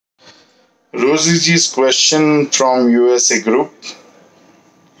Rosie ji's question from USA group.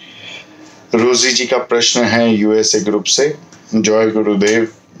 रोजी जी का प्रश्न है यूएसए ग्रुप से। जय गुरुदेव,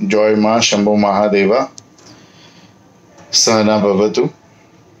 जय मां शंभो महादेवा, सहना भवतु।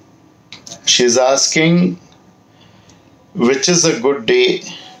 She is asking which is a good day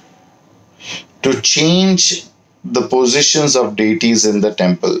to change the positions of deities in the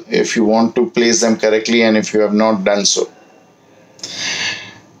temple if you want to place them correctly and if you have not done so.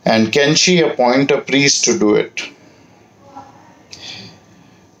 And can she appoint a priest to do it?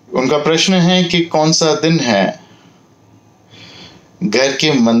 उनका प्रश्न है कि कौन सा दिन है घर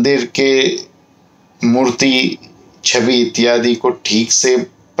के मंदिर के मूर्ति, छवि इत्यादि को ठीक से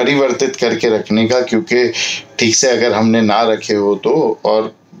परिवर्तित करके रखने का, क्योंकि ठीक से अगर हमने ना रखे हो तो,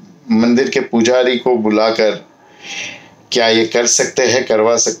 और मंदिर के पुजारी को बुलाकर क्या ये कर सकते हैं,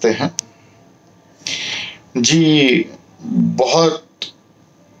 करवा सकते हैं? जी, बहुत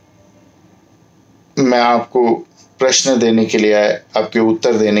मैं आपको प्रश्न देने के लिए, आपके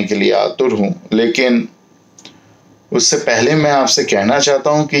उत्तर देने के लिए आतुर हूं, लेकिन उससे पहले मैं आपसे कहना चाहता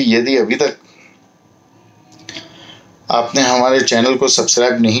हूं कि यदि अभी तक आपने हमारे चैनल को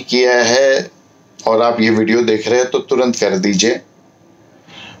सब्सक्राइब नहीं किया है और आप ये वीडियो देख रहे हैं तो तुरंत कर दीजिए,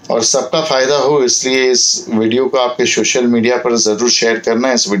 और सबका फायदा हो इसलिए इस वीडियो को आपके सोशल मीडिया पर जरूर शेयर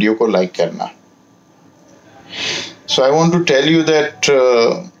करना, इस वीडियो को लाइक करना। सो I want to tell you that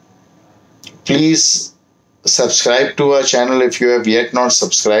please subscribe to our channel if you have yet not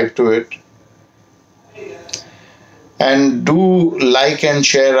subscribed to it, and do like and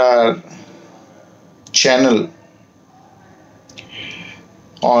share our channel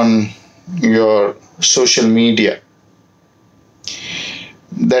on your social media.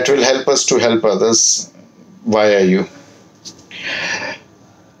 That will help us to help others via you.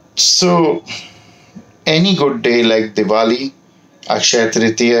 So any good day like Diwali, Akshaya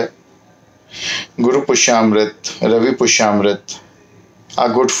Tritiya, Guru Pushamrit, Ravi Pushamrit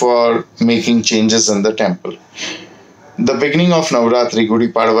are good for making changes in the temple. The beginning of Navratri,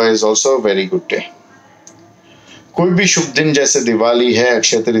 Gudi Padwa, is also a very good day. कोई भी शुभ दिन जैसे दिवाली है,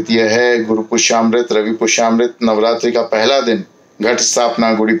 अक्षय तृतीया है, गुरु पुष्यामृत, रवि पुष्यामृत, नवरात्रि का पहला दिन, घट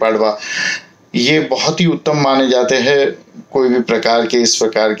स्थापना, गुड़ी पाड़वा, ये बहुत ही उत्तम माने जाते हैं कोई भी प्रकार के इस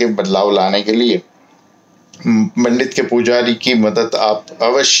प्रकार के बदलाव लाने के लिए। पंडित के पुजारी की मदद आप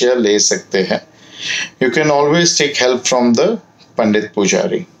अवश्य ले सकते हैं। You can always take help from the पंडित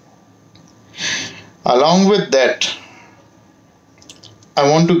पुजारी। Along with that, I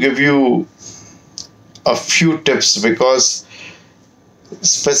want to give you a few tips, because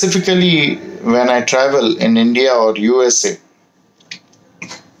specifically when I travel in India or USA,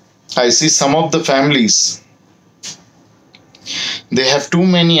 I see some of the families, they have too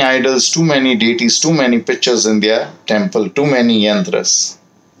many idols, too many deities, too many pictures in their temple, too many yantras.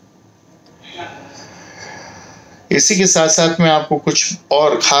 इसी के साथ साथ मैं आपको कुछ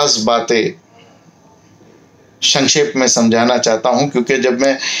और खास बातें संक्षेप में समझाना चाहता हूं, क्योंकि जब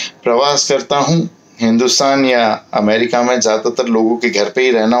मैं प्रवास करता हूं हिंदुस्तान या अमेरिका में, ज़्यादातर लोगों के घर पे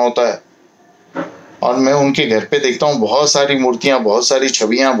ही रहना होता है, और मैं उनके घर पे देखता हूं बहुत सारी मूर्तियां, बहुत सारी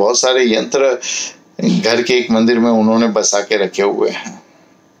छवियां, बहुत सारे यंत्र घर के एक मंदिर में उन्होंने बसा के रखे हुए हैं।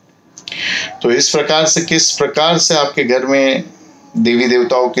 तो इस प्रकार से, किस प्रकार से आपके घर में देवी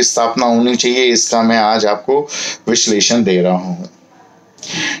देवताओं की स्थापना होनी चाहिए, इसका मैं आज आपको विश्लेषण दे रहा हूं।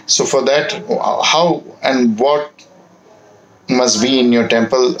 So for that, how and what must be in your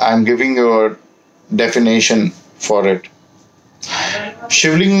temple, I am giving you a definition for it.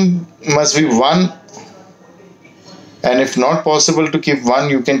 Shivling must be one, and if not possible to keep one,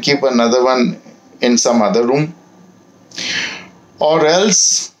 you can keep another one in some other room, or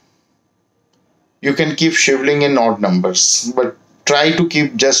else you can keep shivling in odd numbers, but try to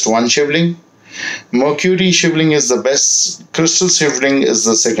keep just one shivling. Mercury shivling is the best, crystal shivling is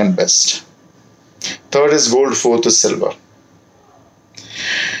the second best, third is gold, fourth is silver.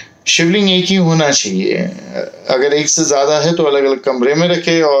 शिवलिंग एक ही होना चाहिए। अगर एक से ज्यादा है तो अलग अलग कमरे में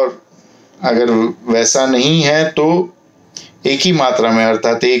रखे, और अगर वैसा नहीं है तो एक ही मात्रा में,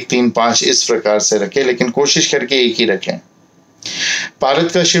 अर्थात 1, 3, 5 इस प्रकार से रखें, लेकिन कोशिश करके एक ही रखें।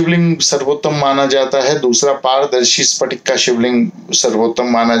 पारद का शिवलिंग सर्वोत्तम माना जाता है, दूसरा पारदर्शी स्फटिक का शिवलिंग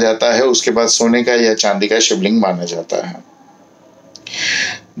सर्वोत्तम माना जाता है, उसके बाद सोने का या चांदी का शिवलिंग माना जाता है।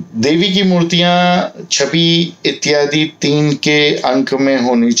 देवी की मूर्तियां, छवि इत्यादि 3 के अंक में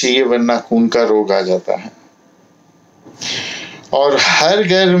होनी चाहिए, वरना खून का रोग आ जाता है। और हर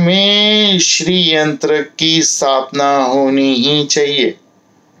घर में श्री यंत्र की स्थापना होनी ही चाहिए।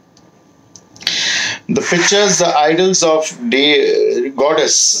 The pictures, the idols of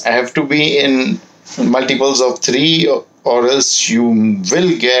goddess have to be in multiples of 3, or else you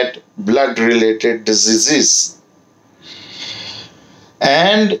will get blood related diseases.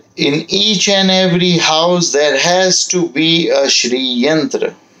 And in each and every house there has to be a Shri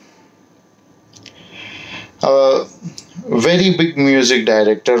Yantra. A very big music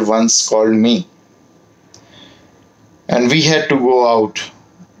director once called me, and we had to go out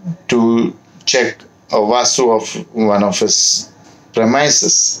to check a vastu of one of his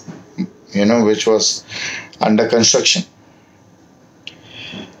premises, which was under construction.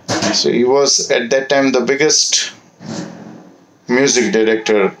 So he was at that time the biggest music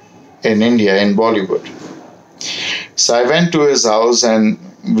director in India, in Bollywood. So I went to his house and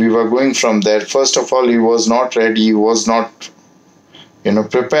we were going from there. First of all, he was not ready, he was not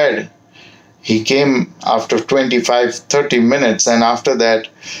prepared. He came after 25-30 minutes, and after that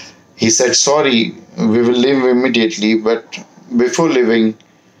he said, sorry, we will leave immediately, but before leaving,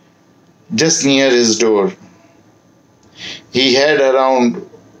 just near his door, he had around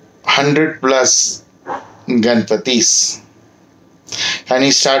 100 plus Ganpatis, and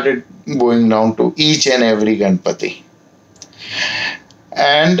he started going down to each and every Ganpati.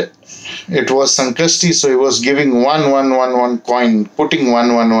 And it was Sankashti, so he was giving one coin, putting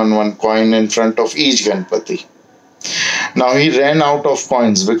one coin in front of each Ganpati. Now he ran out of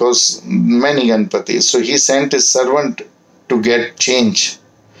coins because many Ganpatis, so he sent his servant to get change.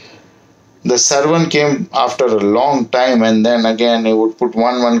 The servant came after a long time, and then again he would put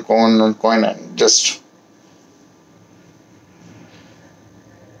one coin, and just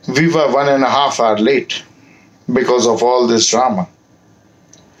we were 1.5 hours late because of all this drama.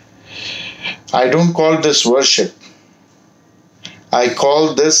 I don't call this worship. I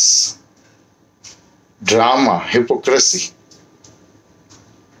call this drama, hypocrisy.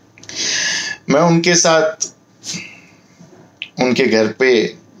 मैं उनके साथ उनके घर पे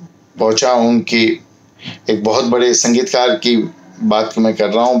पहुंचा. उनकी एक बहुत बड़े संगीतकार की बात मैं कर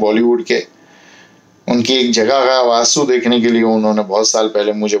रहा हूं, बॉलीवुड के. उनकी एक जगह का वास्तु देखने के लिए उन्होंने बहुत साल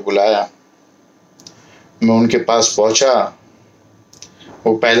पहले मुझे बुलाया. मैं उनके पास पहुंचा.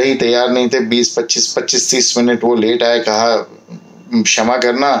 वो पहले ही तैयार नहीं थे. 25-30 मिनट वो लेट आए. कहा क्षमा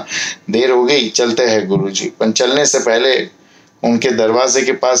करना, देर हो गई, चलते हैं गुरुजी. पर चलने से पहले उनके दरवाजे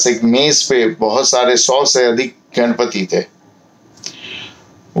के पास एक मेज पे बहुत सारे 100 से अधिक गणपति थे.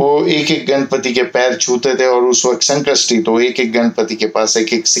 वो एक एक गणपति के पैर छूते थे, और उस वक्त संकष्टी, तो एक एक गणपति के पास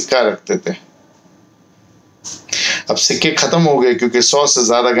एक एक सिक्का रखते थे. अब सिक्के खत्म हो गए क्योंकि 100 से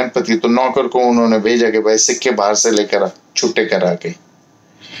ज्यादा गणपति. तो नौकर को उन्होंने भेजा कि भाई सिक्के बाहर से लेकर छुट्टे करा के.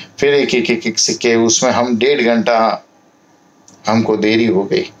 फिर एक एक सिक्के. उसमें हम 1.5 घंटा, हमको देरी हो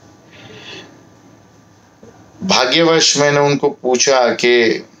गई. भाग्यवश मैंने उनको पूछा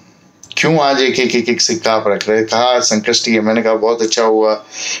कि क्यों आज एक सिक्का आप रख रहे. कहा संकष्टी है. मैंने कहा बहुत अच्छा हुआ.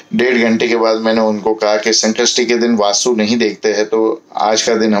 1.5 घंटे के बाद मैंने उनको कहा कि संकष्टी के दिन वास्तु नहीं देखते हैं, तो आज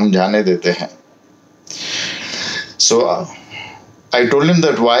का दिन हम जाने देते हैं. So I told him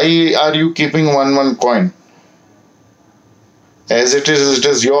that why are you keeping one coin? As it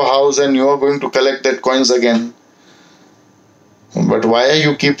is your house and you are going to collect that coins again. But why are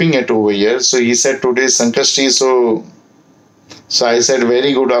you keeping it over here? So he said today is Sankashti. So I said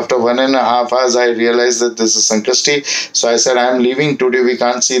very good. After 1.5 hours I realized that this is Sankashti. So I said I am leaving today. We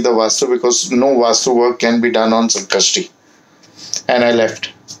can't see the Vastu because no Vastu work can be done on Sankashti. And I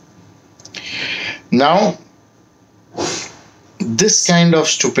left. Now this kind of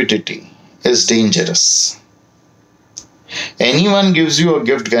stupidity is dangerous. Anyone gives you a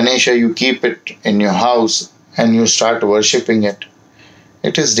gift, Ganesha, you keep it in your house and you start worshipping it.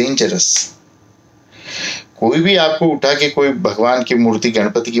 It is dangerous. कोई भी आपको उठा के कोई भगवान की मूर्ति,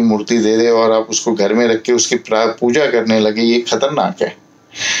 गणपति की मूर्ति दे दे और आप उसको घर में रख के उसकी पूजा करने लगे, ये खतरनाक है.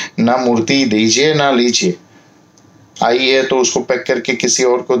 ना मूर्ति दीजिए ना लीजिए. आई है तो उसको पैक करके किसी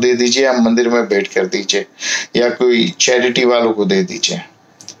और को दे दीजिए, या मंदिर में भेंट कर दीजिए, या कोई चैरिटी वालों को दे दीजिए.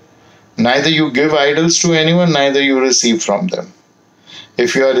 Neither you give idols to anyone, neither you receive from them.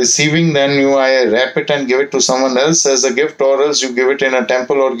 If you are receiving, then you wrap it and give it to someone else as a gift, or else you give it in a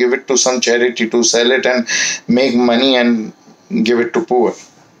temple or give it to some charity to sell it and make money and give it to poor.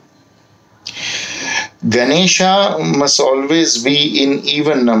 Ganesha must always be in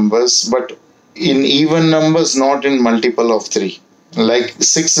even numbers, but in even numbers, not in multiple of 3. Like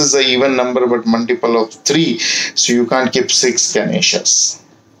 6 is an even number, but multiple of 3, so you can't keep 6 Ganeshas.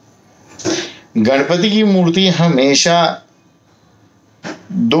 Ganpati की मूर्ति हमेशा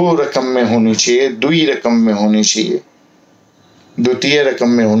 2 रकम में होनी चाहिए, द्वि रकम में होनी चाहिए, द्वितीय रकम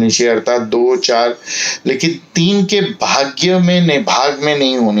में होनी चाहिए, अर्थात 2, 4, लेकिन 3 के भाग में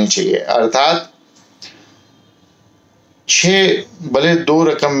नहीं होनी चाहिए. अर्थात 6 भले 2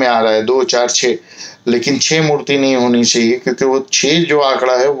 रकम में आ रहा है, 2 4 6, लेकिन 6 मूर्ति नहीं होनी चाहिए, क्योंकि वो 6 जो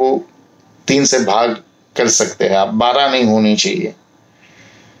आंकड़ा है वो 3 से भाग कर सकते हैं आप, 12 नहीं होनी चाहिए।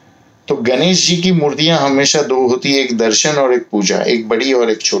 तो गणेश जी की मूर्तियां हमेशा 2 होती है, एक दर्शन और एक पूजा, एक बड़ी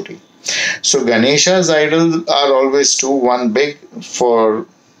और एक छोटी। सो गणेशा's idols are always two, one big for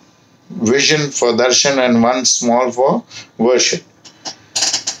vision, for darshan, and one small for worship.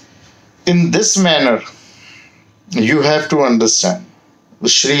 In this manner, you have to understand the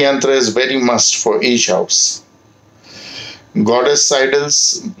Sri Yantra is very must for each house. Goddess idols,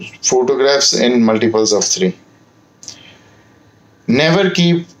 photographs in multiples of 3. Never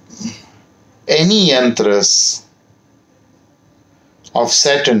keep any yantras of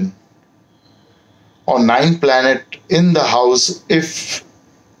Saturn or 9 planet in the house if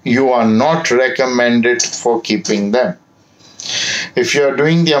you are not recommended for keeping them. If you are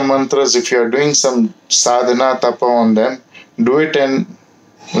doing the mantras, if you are doing some sadhana tapa on them, do it and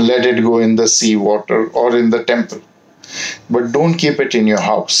let it go in the sea water or in the temple, but don't keep it in your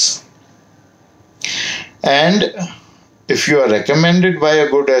house. And if you are recommended by a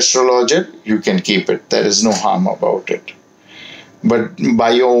good astrologer, you can keep it. There is no harm about it. But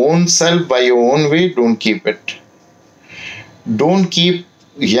by your own self, by your own way, don't keep it. Don't keep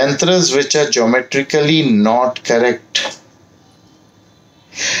yantras which are geometrically not correct.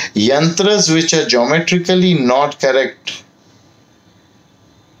 Yantras which are geometrically not correct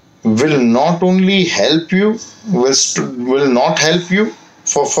will not only help you, will not help you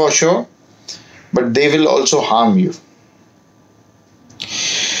for sure, but they will also harm you.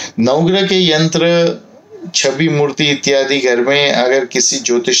 नवग्रह के यंत्र, छवि, मूर्ति इत्यादि घर में अगर किसी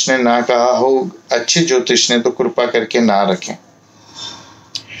ज्योतिष ने ना कहा हो, अच्छे ज्योतिष ने, तो कृपा करके ना रखें,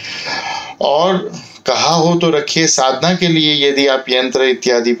 और कहा हो तो रखिए। साधना के लिए यदि आप यंत्र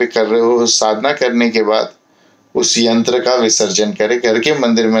इत्यादि पे कर रहे हो, साधना करने के बाद उस यंत्र का विसर्जन करें, घर के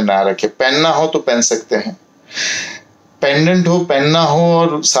मंदिर में ना रखें। पहनना हो तो पहन सकते हैं, पेंडेंट हो, पहनना हो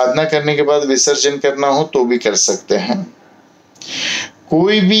और साधना करने के बाद विसर्जन करना हो तो भी कर सकते हैं।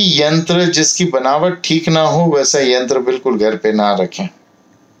 कोई भी यंत्र जिसकी बनावट ठीक ना हो, वैसा यंत्र बिल्कुल घर पे ना रखें।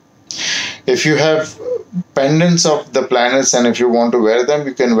 If you have pendants of the planets and if you want to wear them,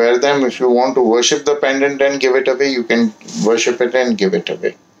 you can wear them. If you want to worship the pendant and give it away, you can worship it and give it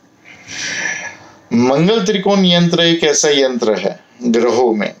away. मंगल त्रिकोण यंत्र एक ऐसा यंत्र है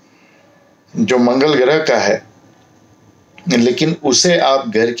ग्रहों में जो मंगल ग्रह का है, लेकिन उसे आप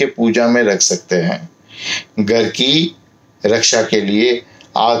घर के पूजा में रख सकते हैं, घर की रक्षा के लिए,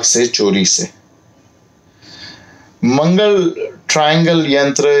 आग से, चोरी से। मंगल triangle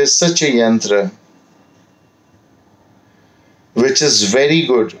yantra is such a yantra which is very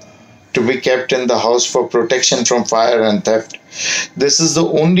good to be kept in the house for protection from fire and theft. This is the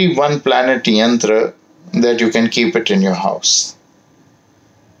only one planet yantra that you can keep it in your house.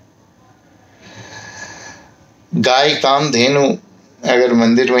 गाय, काम, धेनु अगर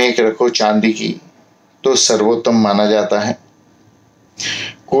मंदिर में एक रखो चांदी की तो सर्वोत्तम माना जाता है।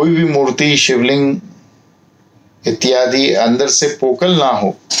 कोई भी मूर्ति, शिवलिंग इत्यादि अंदर से पोकल ना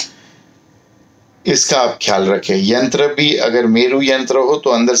हो, इसका आप ख्याल रखें। यंत्र भी अगर मेरु यंत्र हो तो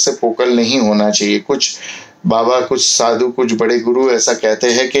अंदर से पोकल नहीं होना चाहिए। कुछ बाबा, कुछ साधु, कुछ बड़े गुरु ऐसा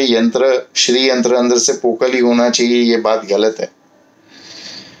कहते हैं कि यंत्र, श्री यंत्र अंदर से पोकल ही होना चाहिए। ये बात गलत है।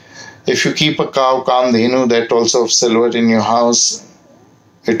 If you keep a cow, Kamdhenu, that also of silver in your house,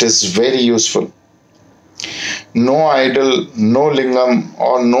 it is very useful. No idol, no lingam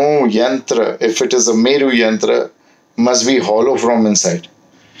or no yantra, if it is a Meru yantra, must be hollow from inside.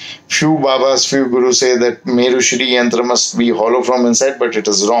 Few Babas, few Gurus say that Meru Shri yantra must be hollow from inside, but it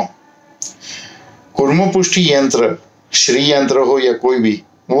is wrong. कुर्म पुष्टि यंत्र, श्री यंत्र हो या कोई भी,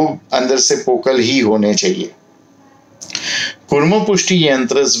 वो अंदर से पोकल ही होने चाहिए। Kurma Pushti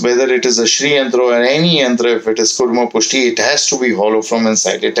yantras, whether it is a Shri yantra or any yantra, if it is Kurma Pushti, it has to be hollow from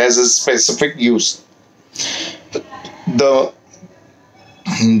inside. It has a specific use. The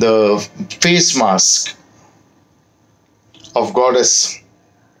face mask of goddess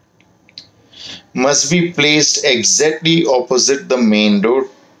must be placed exactly opposite the main door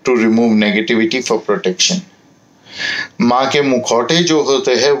to remove negativity for protection. माँ के मुखौटे जो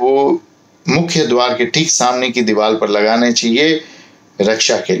होते हैं वो मुख्य द्वार के ठीक सामने की दीवार पर लगाने चाहिए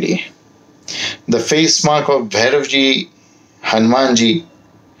रक्षा के लिए। The face mark of Bhairav ji, Hanuman ji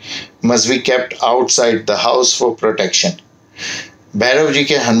must be kept outside the house for protection. Bhairav ji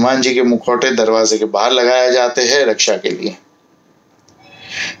के, हनुमान जी के मुखौटे दरवाजे के बाहर लगाए जाते हैं रक्षा के लिए।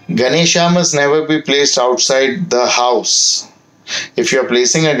 Ganesha must never be placed outside the house If you are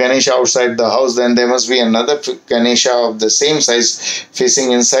placing a Ganesha outside the house, then there must be another Ganesha of the same size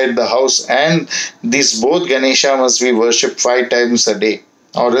facing inside the house, and these both Ganesha must be worshipped 5 times a day,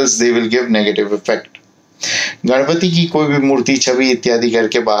 or else they will give negative effect. Ganpati की कोई भी मूर्ति, छवि इत्यादि घर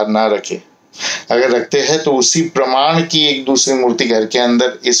के बाहर ना रखे। अगर रखते हैं तो उसी प्रमाण की एक दूसरी मूर्ति घर के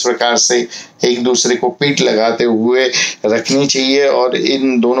अंदर इस प्रकार से एक दूसरे को पीठ लगाते हुए रखनी चाहिए, और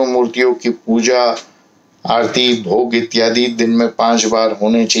इन दोनों मूर्तियों की पूजा, आरती, भोग इत्यादि दिन में 5 बार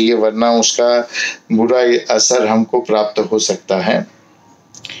होने चाहिए, वरना उसका बुरा असर हमको प्राप्त हो सकता है।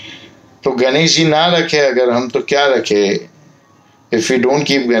 तो गणेश जी ना रखे अगर हम, तो क्या रखे? If we don't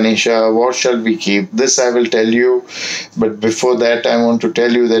keep Ganesha, what shall we keep? This I will tell you. But before that, I want to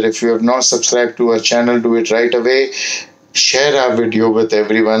tell you that if you have not subscribed to our channel, do it right away. Share our video with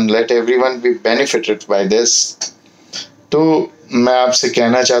everyone. Let everyone be benefited by this. तो मैं आपसे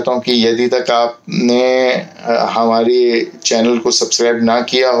कहना चाहता हूँ कि यदि तक आपने हमारे चैनल को सब्सक्राइब ना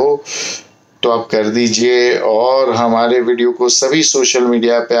किया हो तो आप कर दीजिए, और हमारे वीडियो को सभी सोशल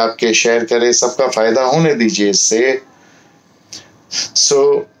मीडिया पे आपके शेयर करें, सबका फ़ायदा होने दीजिए इससे। So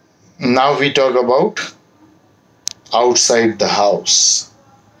now we talk about outside the house.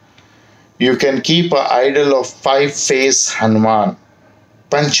 You can keep an idol of 5-face Hanuman,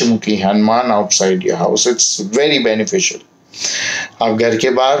 Panchmukhi Hanuman, outside your house. It's very beneficial. आप घर के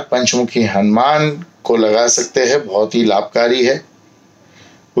बाहर पंचमुखी हनुमान को लगा सकते हैं, बहुत ही लाभकारी है।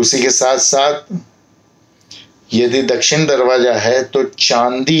 उसी के साथ साथ यदि दक्षिण दरवाजा है तो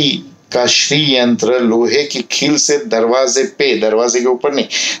चांदी का श्री यंत्र लोहे की खील से दरवाजे के ऊपर नहीं,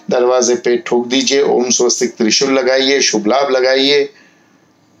 दरवाजे पे ठोक दीजिए। ओम स्वस्तिक त्रिशूल लगाइए, शुभ लाभ लगाइए,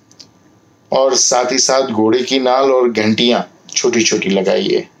 और साथ ही साथ घोड़े की नाल और घंटियां छोटी छोटी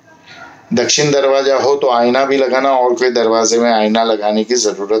लगाइए। दक्षिण दरवाजा हो तो आईना भी लगाना, और कोई दरवाजे में आईना लगाने की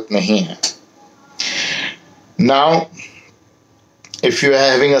जरूरत नहीं है। Now if you are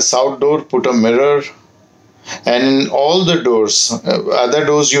having a south door, put a mirror. And in all the doors, other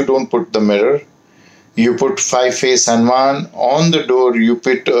doors you don't put the mirror. You put 5-face Hanuman. On the door you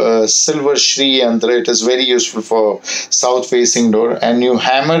put silver Shri Yantra. It is very useful for south facing door, and you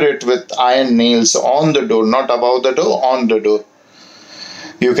hammer it with iron nails on the door, not above the door, on the door.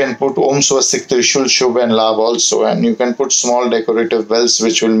 You can put Om Swastik Trishul Shubh and Labh also, and you can put small decorative bells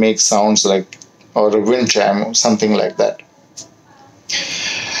which will make sounds like, or a wind chime or something like that.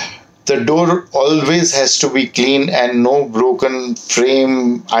 The door always has to be clean and no broken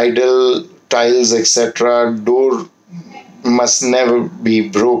frame, idol, tiles, etc. Door must never be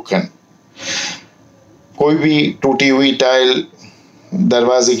broken. कोई भी टूटी हुई tile,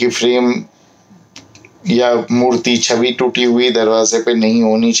 दरवाजे की frame या मूर्ति, छवि टूटी हुई दरवाजे पे नहीं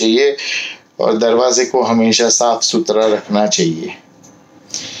होनी चाहिए, और दरवाजे को हमेशा साफ सुथरा रखना चाहिए।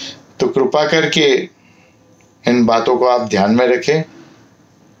 तो कृपा करके इन बातों को आप ध्यान में रखें,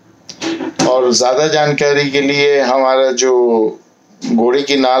 और ज़्यादा जानकारी के लिए हमारा जो घोड़े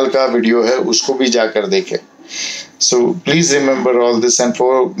की नाल का वीडियो है उसको भी जाकर देखें। So please remember all this, and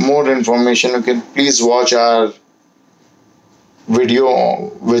for more information you can please watch our video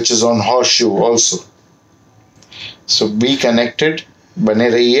which is on horseshoe also. So be connected, बने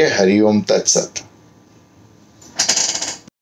रहिए। हरि ओम तत्सत।